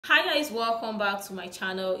Hi guys, welcome back to my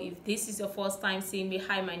channel. If this is your first time seeing me,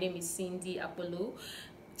 hi, my name is SINDYAKPOLO.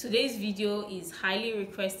 Today's video is highly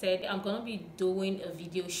requested. I'm gonna be doing a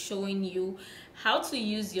video showing you how to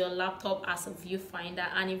use your laptop as a viewfinder,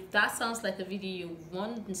 and if that sounds like a video you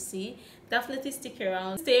want to see, definitely stick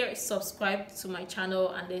around, stay subscribed to my channel,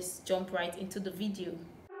 and let's jump right into the video.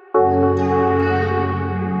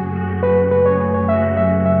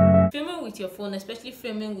 Filming with your phone, especially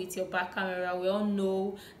filming with your back camera, we all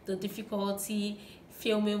know the difficulty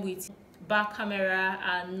filming with back camera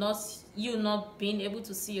and not being able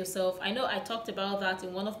to see yourself. I know I talked about that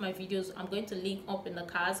in one of my videos. I'm going to link up in the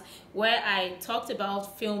cards, where I talked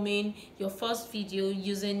about filming your first video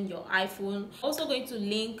using your iPhone. Also going to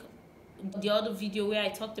link the other video where I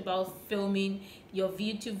talked about filming your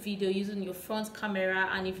YouTube video using your front camera.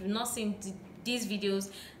 And if you've not seen these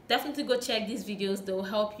videos, definitely go check these videos. They will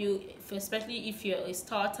help you, especially if you're a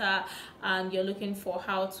starter and you're looking for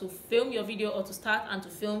how to film your video or to start and to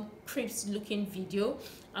film crisp looking video.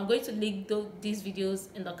 I'm going to link these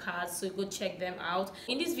videos in the cards, so go check them out.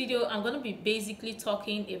 In this video, I'm going to be basically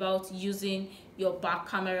talking about using your back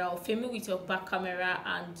camera or filming with your back camera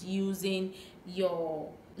and using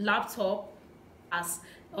your laptop as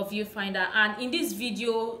a viewfinder. And in this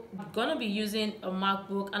video, I'm gonna be using a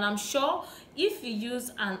MacBook, and I'm sure if you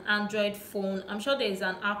use an Android phone, I'm sure there is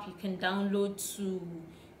an app you can download to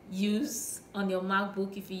use on your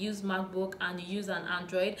MacBook if you use MacBook and you use an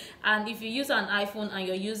Android. And if you use an iPhone and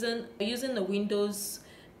you're using the Windows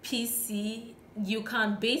PC, you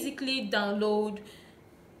can basically download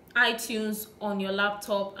iTunes on your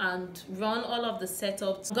laptop and run all of the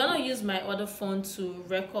setups. I'm gonna use my other phone to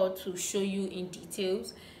record to show you in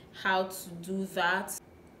details how to do that.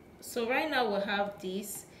 So right now we'll have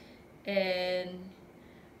this, and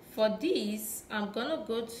for this I'm gonna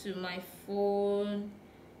go to my phone.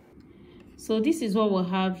 So this is what we'll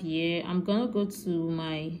have here. I'm gonna go to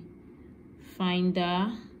my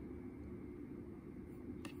Finder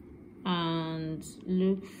and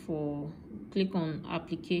click on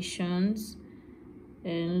applications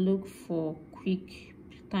and look for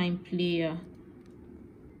QuickTime player.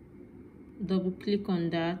 Double click on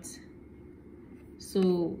that.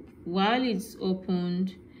 So while it's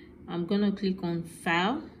opened, I'm gonna click on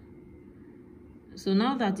file. So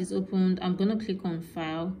now that it's opened, I'm gonna click on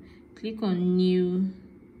file, click on new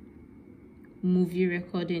movie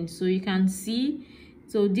recording. So you can see,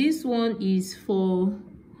 so this one is for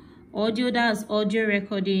audio, that's audio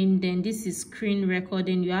recording. Then this is screen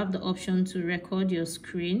recording. You have the option to record your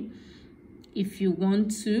screen if you want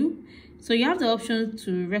to. So you have the option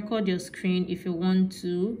to record your screen if you want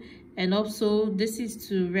to, and also this is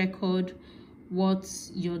to record what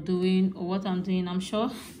you're doing or what I'm doing. I'm sure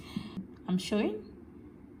I'm showing,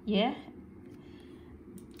 yeah,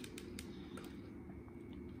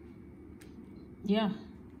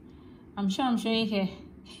 I'm sure I'm showing here.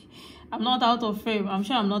 I'm not out of frame. I'm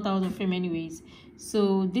sure I'm not out of frame anyways.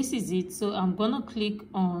 So this is it. So I'm gonna click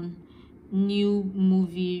on new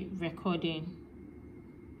movie recording,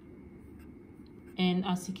 and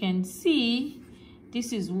as you can see,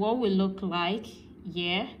 this is what we look like.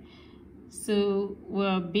 Yeah, so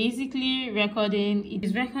we're basically recording. It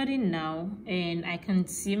is recording now, and I can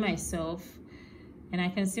see myself, I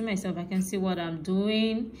can see what I'm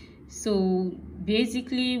doing. So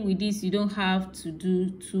basically with this, you don't have to do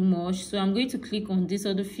too much. So I'm going to click on this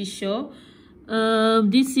other feature.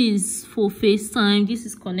 This is for FaceTime. This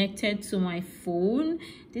is connected to my phone.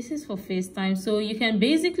 This is for FaceTime. So you can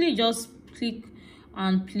basically just click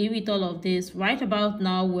and play with all of this. Right about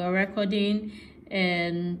now we're recording,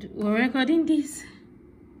 and we're recording this.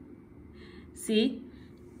 See,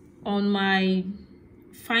 on my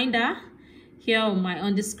Finder here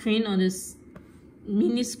on the screen, on this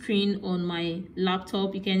mini screen on my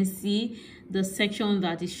laptop, you can see the section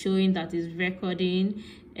that is showing that is recording,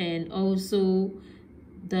 and also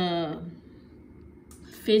the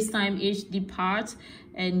FaceTime HD part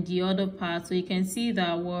and the other part. So you can see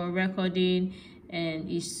that we're recording, and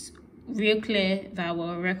it's real clear that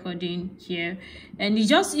we're recording here. And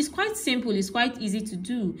it's quite simple, it's quite easy to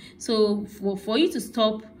do. So for you to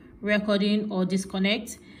stop recording or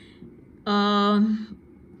disconnect,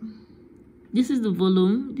 this is the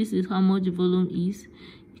volume. This is how much the volume is.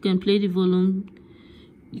 You can play the volume.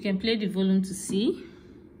 You can play the volume to see.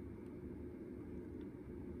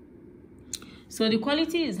 So the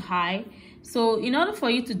quality is high. So in order for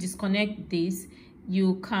you to disconnect this,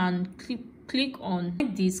 you can click on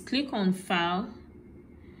this, click on file.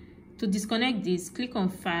 To disconnect this, click on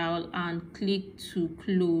file and click to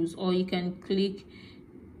close, or you can click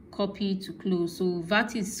copy to close. So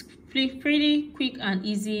that is pretty quick and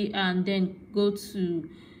easy. And then go to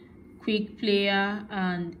quick player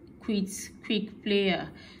and quick player.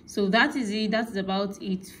 So that is it. That's about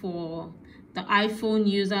it for the iPhone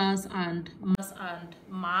users and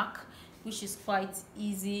Mac, which is quite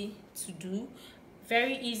easy to do.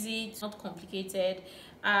 Very easy, it's not complicated.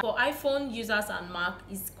 For iPhone users and Mac,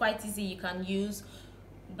 it's quite easy. You can use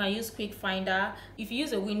Quick Finder. If you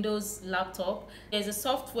use a Windows laptop, there's a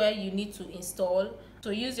software you need to install. So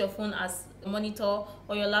use your phone as a monitor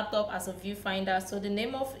or your laptop as a viewfinder. So the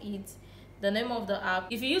name of the app,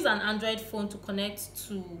 if you use an Android phone to connect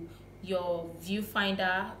to your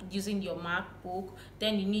viewfinder using your MacBook,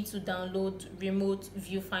 then you need to download Remote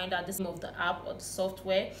Viewfinder, the name of the app or the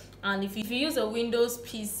software. And if you use a Windows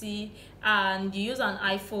PC and you use an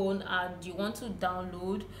iPhone and you want to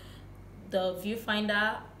download the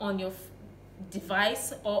viewfinder on your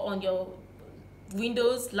device or on your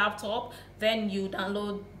Windows laptop, then you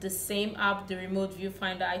download the same app, the Remote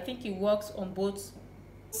Viewfinder. I think it works on both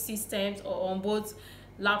systems or on both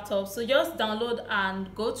laptops. So just download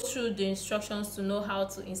and go through the instructions to know how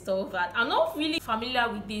to install that. I'm not really familiar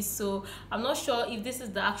with this, so I'm not sure if this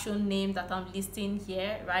is the actual name that I'm listing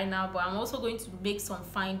here right now, but I'm also going to make some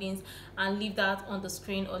findings and leave that on the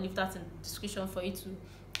screen or leave that in the description for you to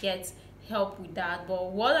get help with that.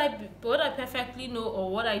 But what I perfectly know,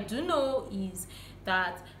 or what I do know, is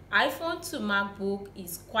that iPhone to MacBook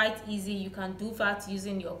is quite easy. You can do that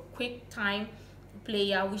using your QuickTime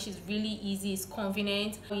player, which is really easy. It's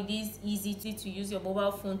convenient. It is easy to use your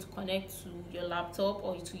mobile phone to connect to your laptop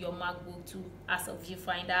or to your MacBook as a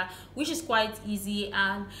viewfinder, which is quite easy.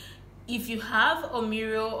 And if you have a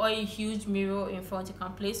mirror or a huge mirror in front, you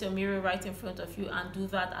can place your mirror right in front of you and do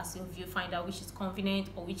that as your viewfinder, which is convenient,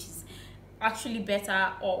 or which is actually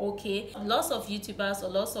better or okay. Lots of YouTubers or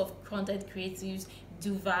lots of content creatives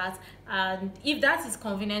do that, and if that is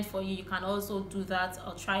convenient for you, you can also do that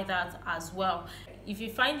or try that as well. If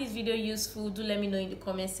you find this video useful, do let me know in the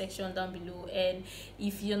comment section down below. And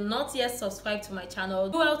if you're not yet subscribed to my channel,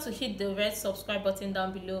 do well to hit the red subscribe button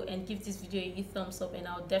down below and give this video a thumbs up, and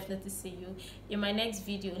I'll definitely see you in my next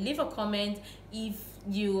video. Leave a comment if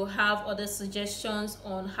you have other suggestions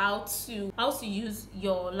on how to use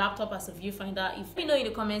your laptop as a viewfinder. If you know in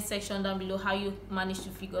the comment section down below how you manage to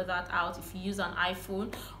figure that out, if you use an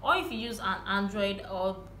iPhone or if you use an Android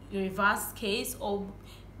or reverse case, or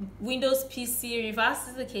Windows PC reverse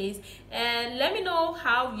is the case, and let me know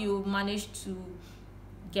how you managed to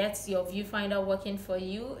get your viewfinder working for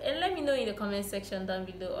you, and let me know in the comment section down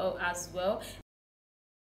below as well.